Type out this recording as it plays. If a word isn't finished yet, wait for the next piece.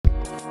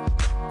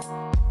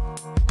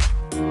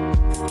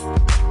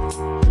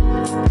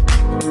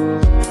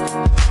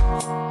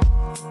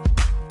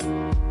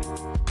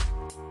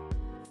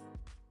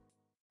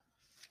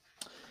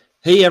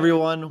Hey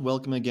everyone,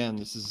 welcome again.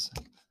 This is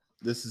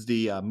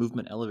the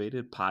Movement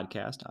Elevated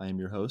podcast. I am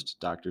your host,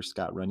 Dr.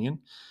 Scott Runyon.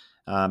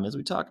 As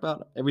we talk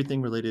about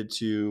everything related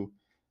to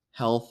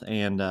health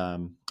and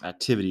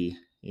activity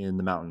in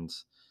the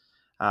mountains.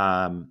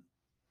 Um,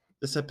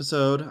 this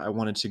episode, I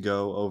wanted to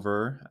go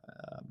over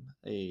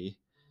a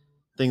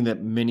thing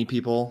that many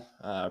people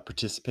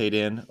participate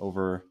in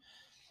over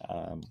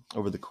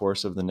the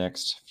course of the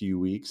next few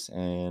weeks,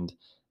 and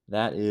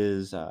that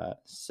is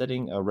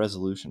setting a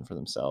resolution for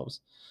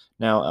themselves.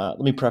 Now, let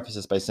me preface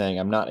this by saying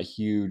I'm not a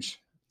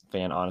huge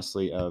fan,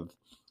 honestly, of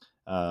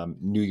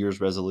New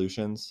Year's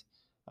resolutions,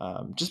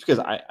 just because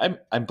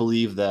I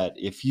believe that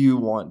if you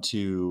want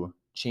to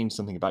change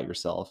something about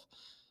yourself,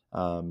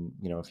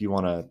 if you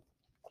want to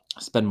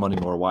spend money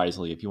more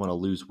wisely, if you want to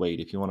lose weight,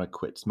 if you want to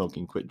quit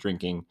smoking, quit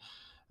drinking,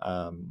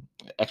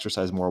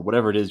 exercise more,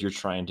 whatever it is you're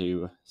trying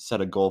to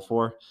set a goal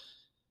for,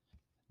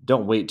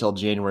 don't wait till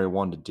January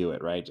 1 to do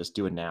it, right? Just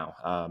do it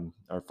now,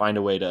 or find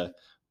a way to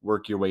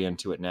work your way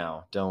into it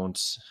now. Don't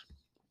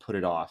put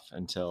it off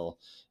until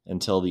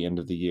the end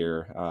of the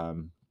year,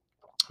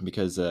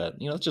 because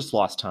it's just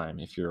lost time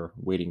if you're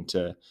waiting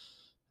to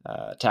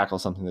tackle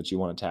something that you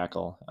want to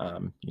tackle.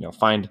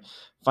 Find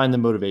the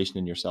motivation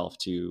in yourself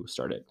to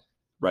start it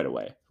right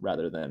away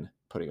rather than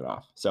putting it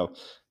off. So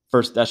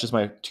first, that's just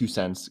my 2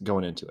 cents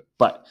going into it,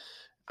 but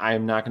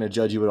I'm not going to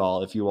judge you at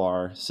all if you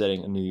are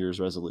setting a New Year's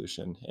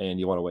resolution and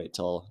you want to wait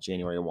till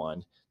January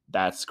 1.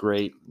 That's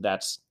great.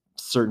 That's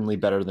certainly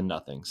better than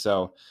nothing.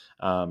 So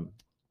I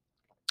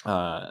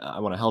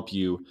want to help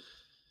you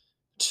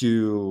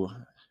to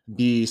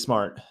be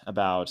smart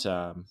about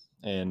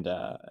and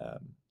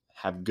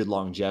have good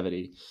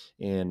longevity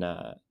in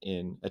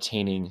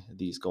attaining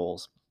these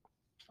goals.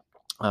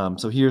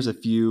 So here's a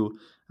few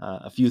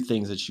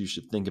things that you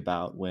should think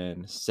about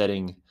when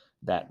setting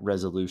that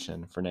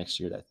resolution for next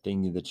year, that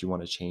thing that you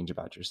want to change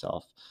about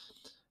yourself.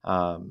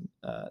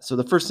 So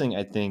the first thing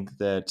I think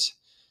that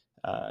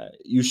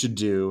you should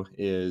do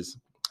is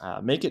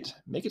make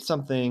it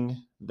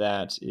something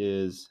that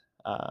is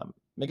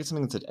make it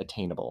something that's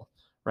attainable,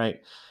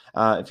 right?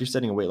 If you're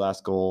setting a weight loss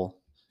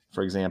goal,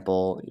 for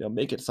example,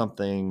 make it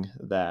something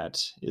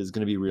that is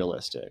going to be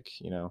realistic.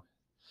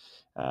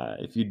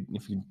 If you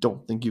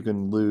don't think you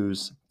can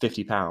lose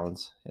 50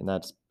 pounds,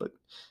 but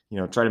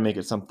try to make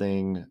it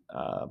something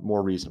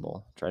more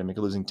reasonable. Try to make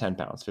it losing 10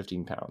 pounds,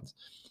 15 pounds,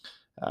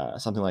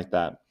 something like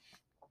that.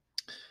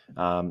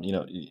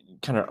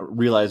 Kind of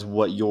realize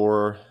what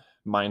your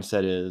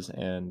mindset is,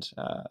 and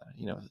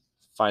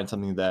find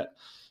something that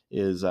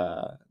is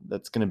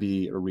that's going to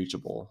be a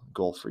reachable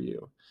goal for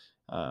you.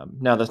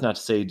 Now, that's not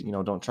to say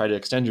don't try to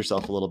extend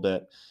yourself a little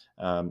bit.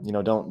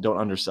 Don't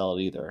undersell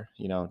it either.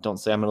 Don't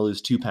say I'm going to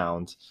lose 2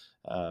 pounds,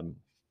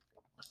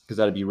 because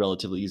that'd be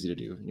relatively easy to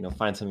do.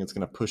 Find something that's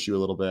going to push you a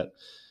little bit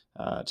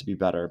to be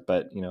better.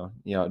 But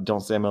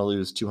don't say I'm going to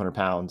lose 200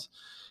 pounds,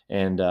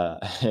 and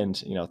and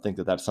think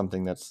that that's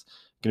something that's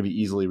going to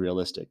be easily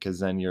realistic, because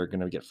then you're going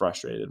to get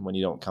frustrated when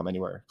you don't come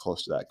anywhere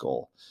close to that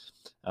goal.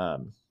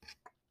 Um,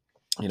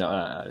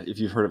 if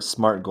you've heard of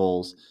SMART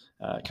goals,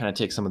 kind of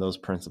take some of those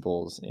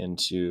principles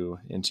into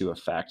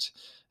effect.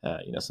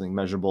 Something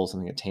measurable,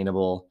 something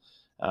attainable,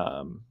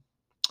 um,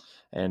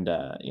 and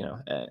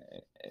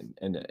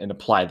and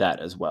apply that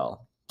as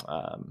well.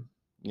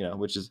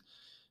 Which is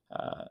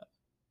uh,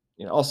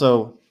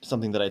 also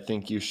something that I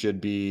think you should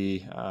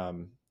be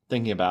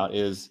thinking about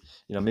is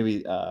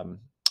maybe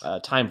a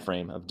time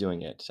frame of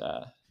doing it.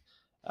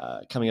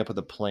 Coming up with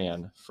a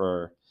plan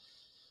for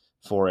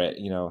it.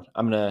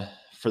 I'm gonna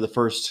for the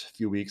first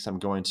few weeks, I'm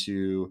going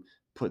to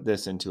put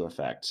this into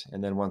effect,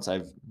 and then once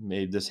I've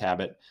made this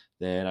habit,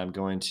 then I'm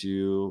going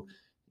to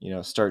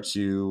start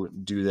to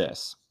do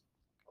this.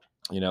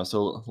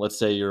 So let's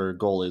say your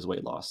goal is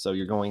weight loss, so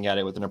you're going at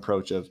it with an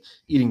approach of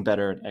eating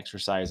better and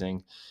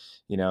exercising.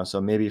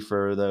 So maybe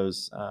for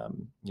those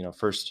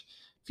first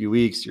few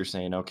weeks, you're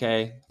saying,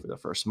 okay, for the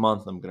first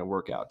month I'm going to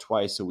work out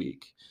twice a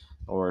week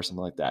or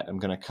something like that. I'm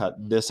going to cut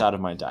this out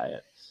of my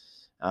diet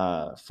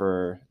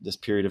for this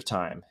period of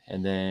time,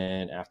 and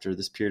then after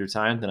this period of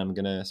time, then I'm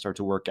going to start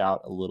to work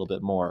out a little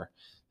bit more,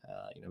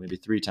 maybe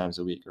 3 times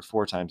a week or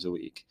 4 times a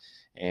week,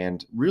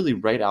 and really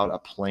write out a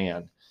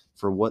plan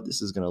for what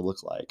this is going to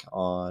look like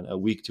on a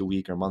week to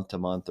week or month to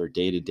month or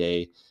day to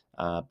day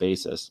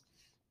basis.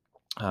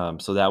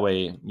 So that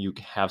way you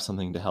have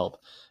something to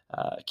help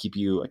keep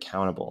you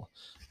accountable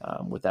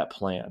with that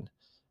plan,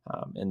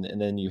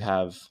 and then you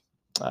have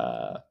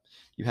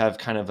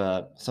kind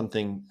of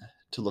something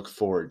to look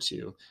forward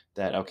to,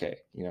 that okay,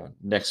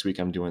 next week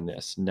I'm doing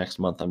this, next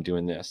month I'm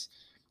doing this,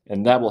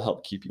 and that will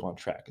help keep you on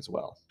track as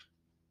well.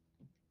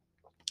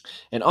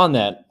 And on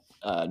that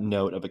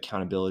note of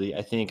accountability,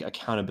 I think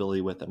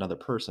accountability with another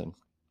person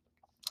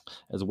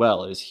as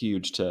well is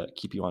huge to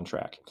keep you on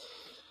track.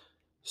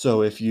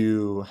 So if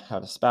you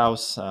have a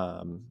spouse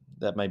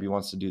that maybe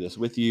wants to do this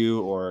with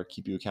you or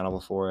keep you accountable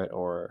for it,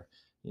 or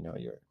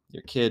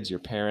your kids, your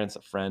parents,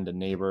 a friend, a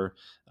neighbor,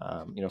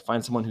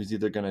 find someone who's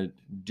either going to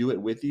do it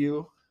with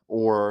you,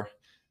 or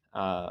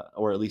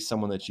at least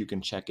someone that you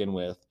can check in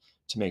with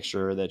to make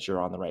sure that you're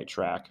on the right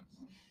track.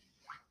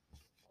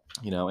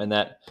 And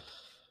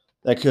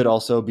that could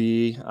also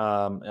be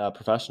a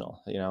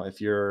professional. If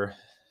you're,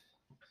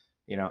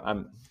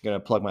 I'm going to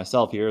plug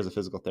myself here as a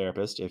physical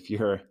therapist. If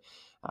you're,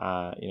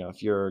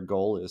 if your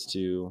goal is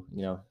to,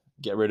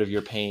 get rid of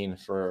your pain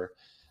for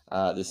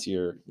this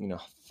year,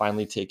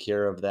 finally take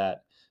care of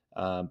that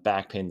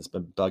back pain that's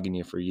been bugging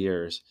you for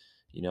years,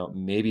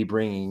 maybe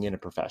bringing in a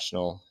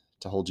professional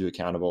to hold you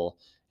accountable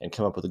and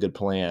come up with a good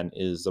plan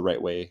is the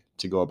right way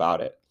to go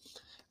about it.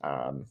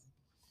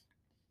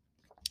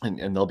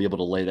 And they'll be able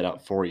to lay that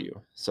out for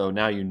you. So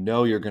now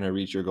you're going to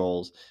reach your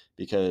goals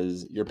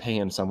because you're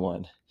paying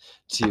someone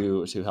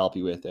to help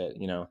you with it.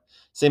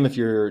 Same if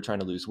you're trying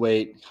to lose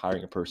weight,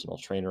 hiring a personal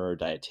trainer or a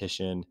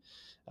dietitian.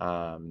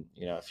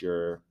 If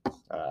you're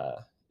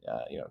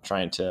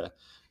trying to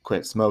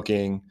quit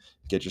smoking,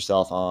 get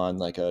yourself on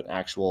like an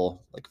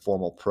actual like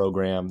formal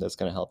program that's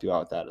going to help you out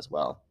with that as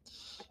well.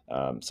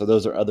 So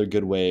those are other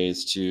good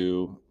ways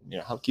to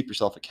help keep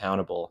yourself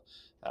accountable.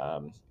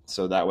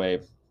 So that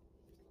way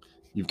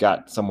you've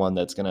got someone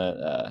that's going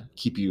to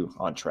keep you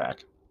on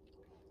track.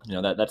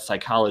 That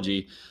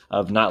psychology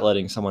of not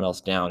letting someone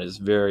else down is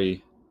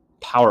very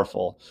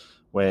powerful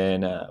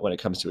when it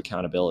comes to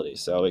accountability.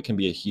 So it can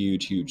be a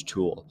huge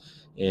tool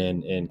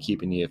in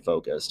keeping you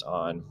focused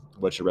on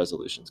what your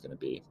resolution is going to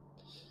be.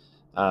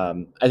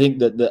 I think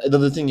that the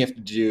other thing you have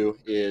to do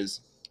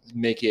is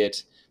make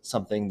it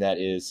something that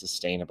is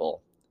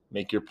sustainable.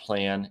 Make your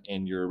plan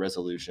and your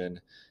resolution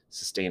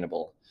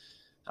sustainable.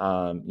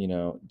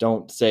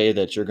 Don't say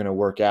that you're going to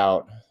work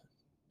out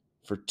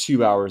for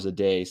 2 hours a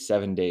day,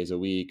 7 days a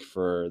week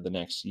for the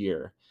next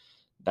year.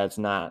 That's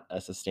not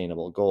a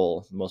sustainable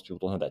goal. Most people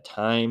don't have that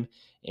time.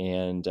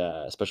 And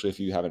especially if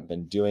you haven't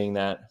been doing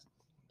that,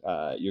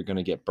 you're going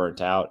to get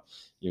burnt out.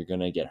 You're going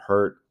to get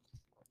hurt.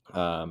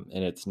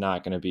 And it's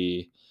not going to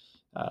be,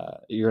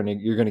 you're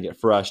going to get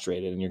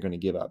frustrated and you're going to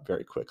give up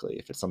very quickly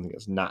if it's something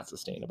that's not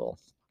sustainable.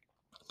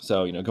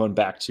 So, going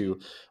back to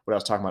what I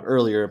was talking about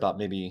earlier about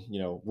maybe,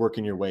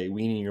 working your way,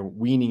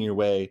 weaning your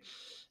way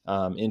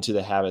into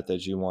the habit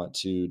that you want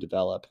to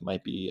develop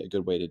might be a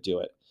good way to do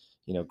it.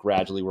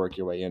 Gradually work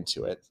your way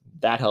into it.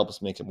 That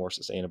helps make it more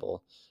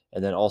sustainable.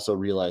 And then also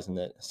realizing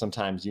that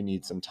sometimes you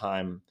need some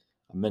time,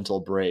 a mental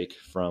break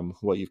from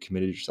what you've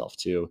committed yourself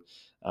to,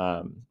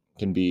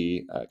 can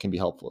be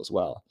helpful as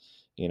well.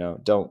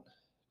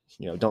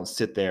 Don't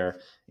sit there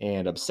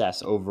and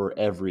obsess over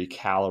every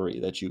calorie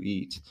that you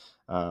eat,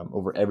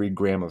 over every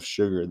gram of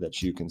sugar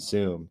that you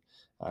consume,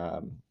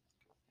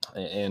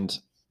 and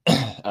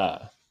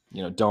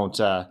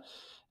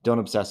don't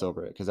obsess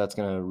over it, because that's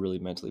going to really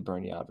mentally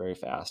burn you out very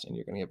fast, and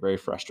you're going to get very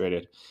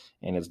frustrated,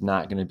 and it's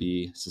not going to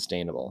be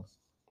sustainable.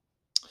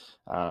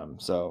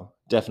 So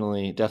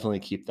definitely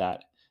keep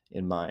that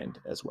in mind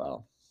as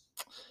well.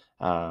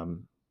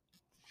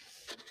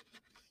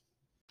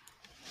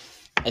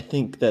 I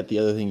think that the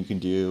other thing you can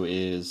do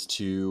is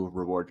to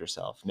reward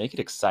yourself. Make it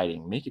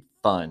exciting. Make it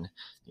fun.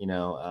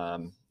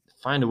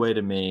 Find a way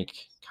to make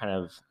kind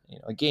of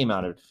a game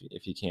out of it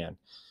if you can.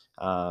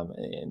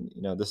 And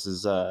this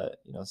is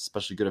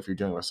especially good if you're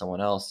doing it with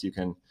someone else. You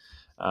can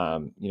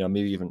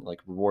maybe even like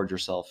reward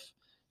yourself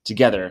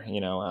together.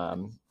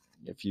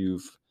 If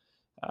you've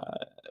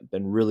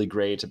been really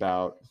great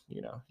about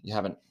you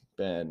haven't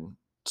been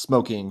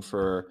smoking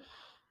for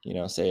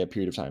say a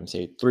period of time,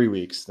 say 3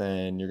 weeks,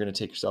 then you're going to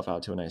take yourself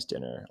out to a nice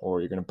dinner, or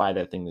you're going to buy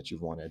that thing that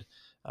you've wanted.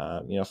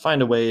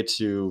 Find a way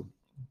to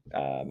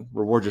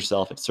reward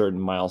yourself at certain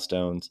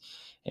milestones,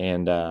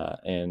 and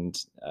like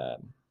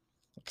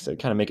I said,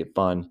 kind of make it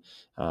fun,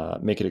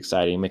 make it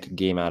exciting, make a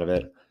game out of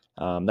it.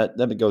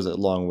 That goes a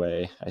long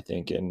way, I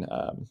think, in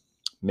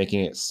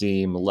making it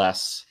seem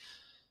less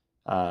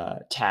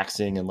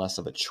taxing and less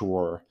of a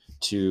chore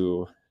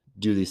to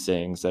do these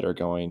things that are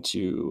going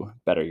to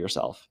better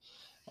yourself.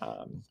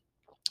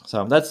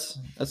 So that's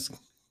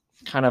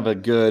kind of a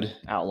good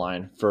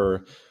outline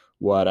for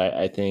what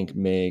I think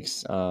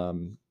makes a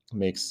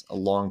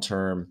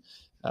long-term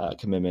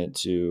commitment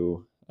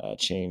to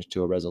change,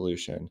 to a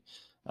resolution.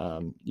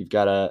 You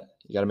got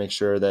to make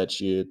sure that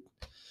you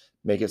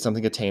make it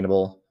something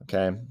attainable.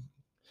 Okay,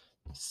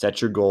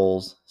 set your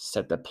goals,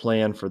 set the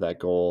plan for that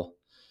goal.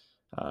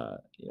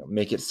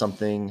 Make it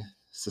something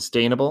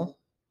sustainable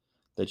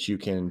that you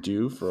can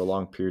do for a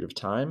long period of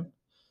time.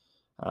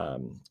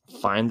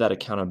 Find that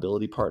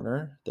accountability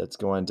partner that's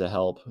going to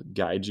help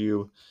guide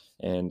you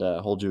and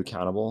hold you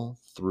accountable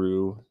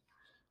through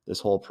this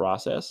whole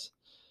process.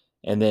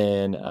 And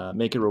then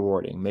make it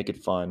rewarding, make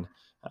it fun.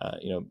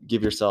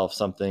 Give yourself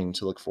something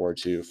to look forward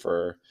to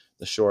for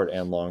the short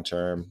and long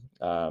term,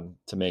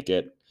 to make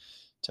it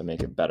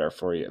better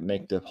for you,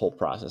 make the whole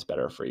process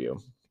better for you.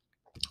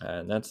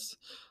 And that's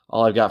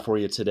all I've got for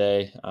you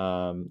today.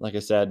 Like I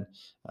said,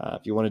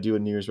 if you want to do a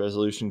New Year's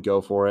resolution,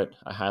 go for it.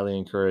 I highly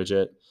encourage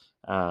it.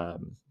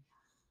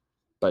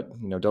 But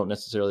don't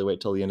necessarily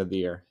wait till the end of the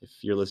year. If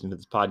you're listening to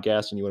this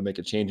podcast and you want to make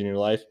a change in your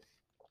life,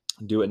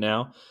 do it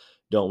now.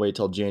 Don't wait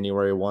till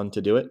January 1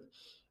 to do it.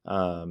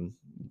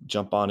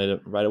 Jump on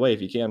it right away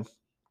if you can.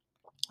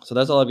 So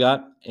that's all I've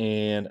got.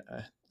 And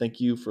thank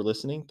you for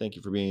listening. Thank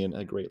you for being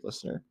a great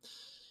listener.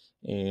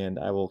 And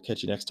I will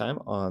catch you next time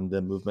on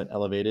the Movement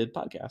Elevated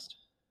podcast.